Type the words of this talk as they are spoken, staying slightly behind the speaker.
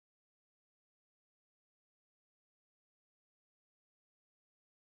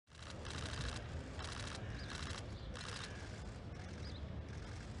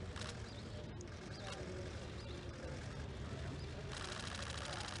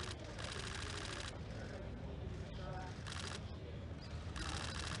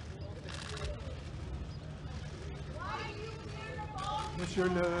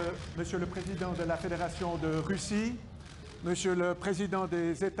Monsieur le Président de la Fédération de Russie, Monsieur le Président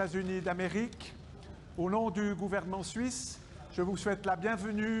des États-Unis d'Amérique, au nom du gouvernement suisse, je vous souhaite la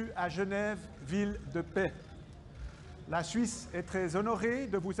bienvenue à Genève, ville de paix. La Suisse est très honorée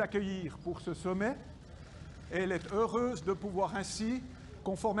de vous accueillir pour ce sommet et elle est heureuse de pouvoir ainsi,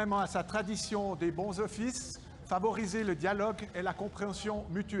 conformément à sa tradition des bons offices, favoriser le dialogue et la compréhension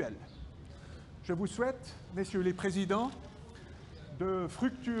mutuelle. Je vous souhaite, messieurs les présidents, de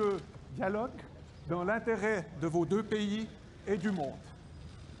fructueux dialogues dans l'intérêt de vos deux pays et du monde.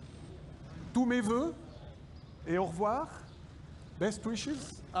 Tous mes vœux et au revoir, best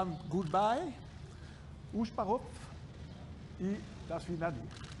wishes and goodbye, Ushparov и до свидания.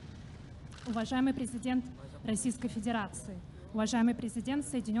 Уважаемый президент Российской Федерации, уважаемый президент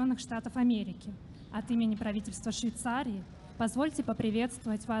Соединенных Штатов Америки, от имени правительства Швейцарии позвольте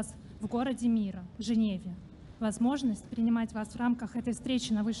поприветствовать вас в городе мира, Женеве. Возможность принимать вас в рамках этой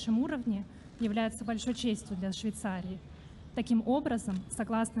встречи на высшем уровне является большой честью для Швейцарии. Таким образом,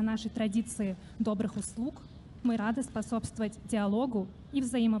 согласно нашей традиции добрых услуг, мы рады способствовать диалогу и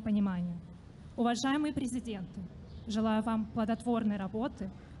взаимопониманию. Уважаемые президенты, желаю вам плодотворной работы,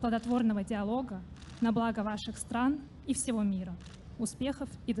 плодотворного диалога на благо ваших стран и всего мира. Успехов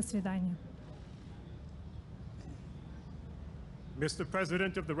и до свидания. Mr.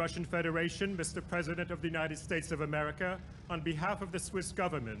 President of the Russian Federation, Mr. President of the United States of America, on behalf of the Swiss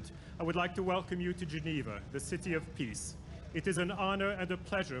government, I would like to welcome you to Geneva, the city of peace. It is an honor and a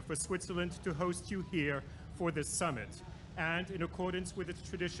pleasure for Switzerland to host you here for this summit, and in accordance with its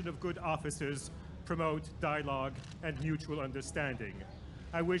tradition of good offices, promote dialogue and mutual understanding.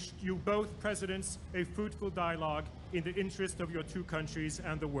 I wish you both presidents a fruitful dialogue in the interest of your two countries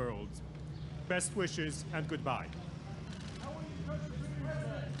and the world. Best wishes and goodbye.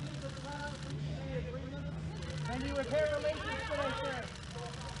 Can you repair relations today, sir?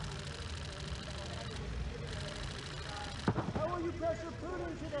 How will you pressure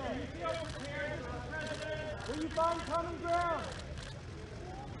Putin today? Do you feel prepared, Mr. President? Will you find common ground?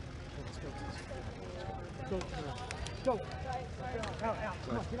 Let's go. Go. Out.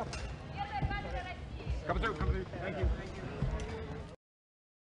 Come on, get up. Come through. Thank you.